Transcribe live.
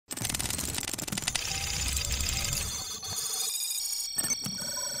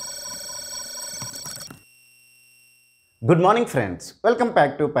Good morning friends, welcome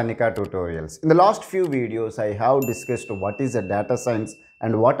back to Parnika tutorials. In the last few videos, I have discussed what is a data science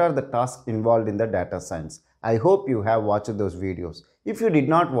and what are the tasks involved in the data science. I hope you have watched those videos. If you did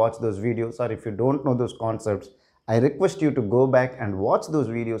not watch those videos or if you don't know those concepts, I request you to go back and watch those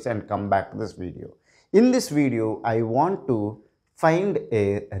videos and come back to this video. In this video, I want to find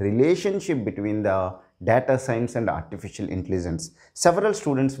a relationship between the data science and artificial intelligence. Several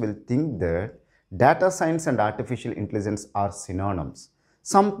students will think that data science and artificial intelligence are synonyms.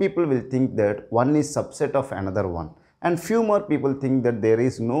 Some people will think that one is subset of another one, and few more people think that there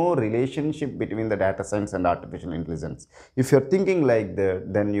is no relationship between the data science and artificial intelligence. If you're thinking like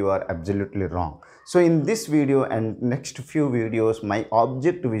that, then you are absolutely wrong. So in this video and next few videos, my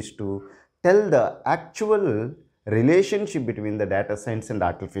objective is to tell the actual relationship between the data science and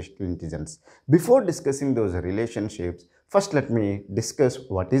artificial intelligence. Before discussing those relationships, first let me discuss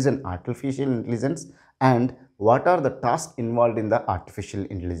what is an artificial intelligence and what are the tasks involved in the artificial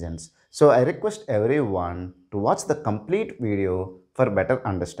intelligence. So I request everyone to watch the complete video for better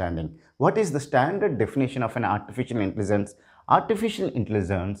understanding. What is the standard definition of an artificial intelligence? Artificial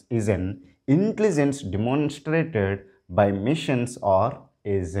intelligence is an intelligence demonstrated by machines or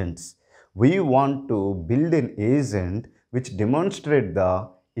agents. We want to build an agent which demonstrate the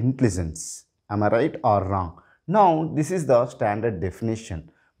intelligence. Am I right or wrong? Now, this is the standard definition.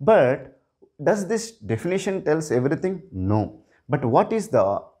 But does this definition tells everything? No. But what is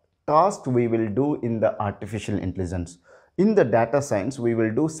the task we will do in the artificial intelligence? In the data science, we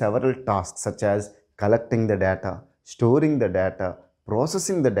will do several tasks such as collecting the data, storing the data,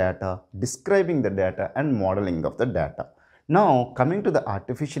 processing the data, describing the data, and modeling of the data. Now, coming to the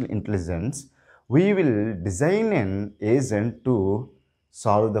artificial intelligence, we will design an agent to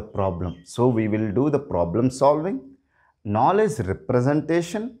solve the problem. So, we will do the problem solving, knowledge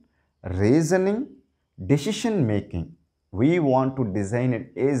representation, reasoning, decision making. We want to design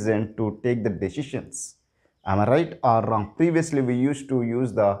an agent to take the decisions. Am I right or wrong? Previously, we used to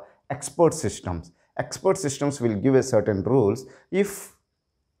use the expert systems. Expert systems will give a certain rules. If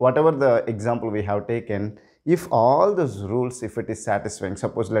whatever the example we have taken, if all those rules, if it is satisfying,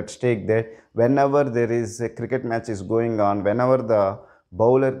 suppose let's take that whenever there is a cricket match is going on, whenever the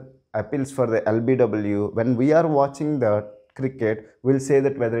bowler appeals for the LBW, when we are watching the cricket, we'll say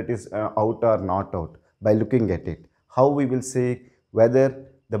that whether it is out or not out by looking at it. How we will say whether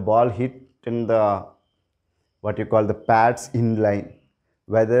the ball hit in the what you call the pads in line,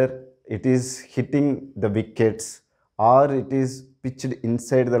 whether it is hitting the wickets or it is pitched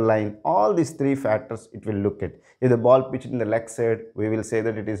inside the line. All these three factors it will look at. If the ball pitched in the leg side, we will say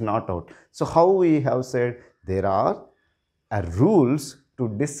that it is not out. So how we have said there are rules to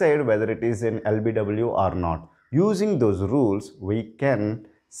decide whether it is an LBW or not. Using those rules, we can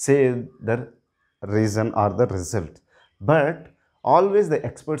say the reason or the result. But always the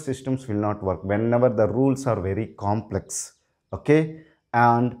expert systems will not work whenever the rules are very complex. Okay,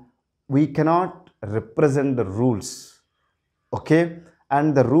 and we cannot represent the rules. Okay,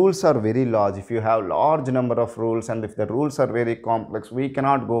 and the rules are very large. If you have large number of rules and if the rules are very complex, we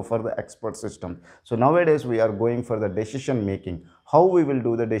cannot go for the expert system. So nowadays we are going for the decision making. How we will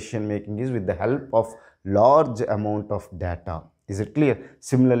do the decision making is with the help of large amount of data. Is it clear?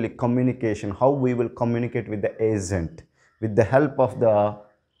 Similarly, communication, how we will communicate with the agent with the help of the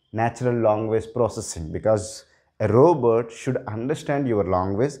natural language processing, because a robot should understand your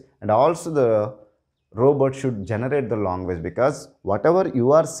language and also the robot should generate the language, because whatever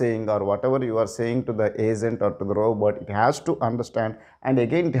you are saying or whatever you are saying to the agent or to the robot, it has to understand and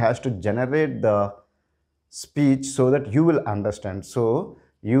again it has to generate the speech so that you will understand. So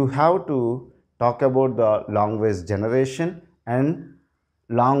you have to talk about the language generation and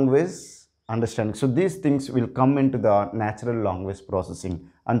language understanding. So these things will come into the natural language processing,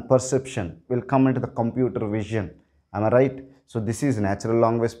 and perception will come into the computer vision. Am I right? So this is natural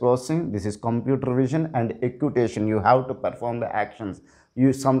language processing, this is computer vision, and equitation. You have to perform the actions.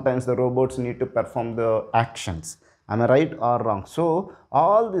 You sometimes the robots need to perform the actions. Am I right or wrong? So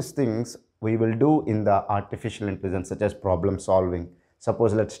all these things we will do in the artificial intelligence, such as problem solving.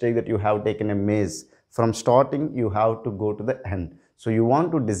 Suppose let's take that you have taken a maze. From starting you have to go to the end. So you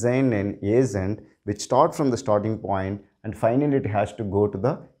want to design an agent which starts from the starting point and finally it has to go to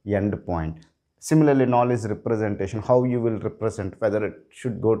the end point. Similarly, knowledge representation, how you will represent, whether it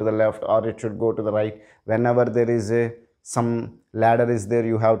should go to the left or it should go to the right. Whenever there is some ladder is there,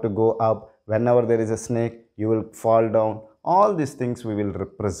 you have to go up. Whenever there is a snake, you will fall down. All these things we will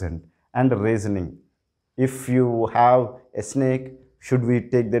represent. And reasoning, if you have a snake, should we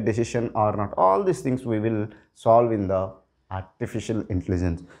take the decision or not? All these things we will solve in the artificial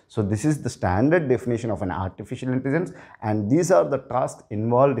intelligence. So this is the standard definition of an artificial intelligence, and these are the tasks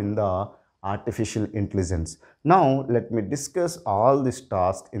involved in the artificial intelligence. Now let me discuss all these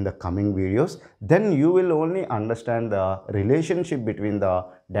tasks in the coming videos. Then you will only understand the relationship between the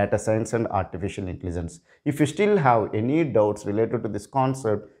data science and artificial intelligence. If you still have any doubts related to this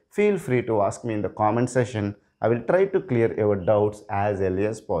concept, feel free to ask me in the comment section. I will try to clear your doubts as early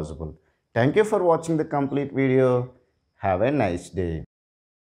as possible. Thank you for watching the complete video. Have a nice day.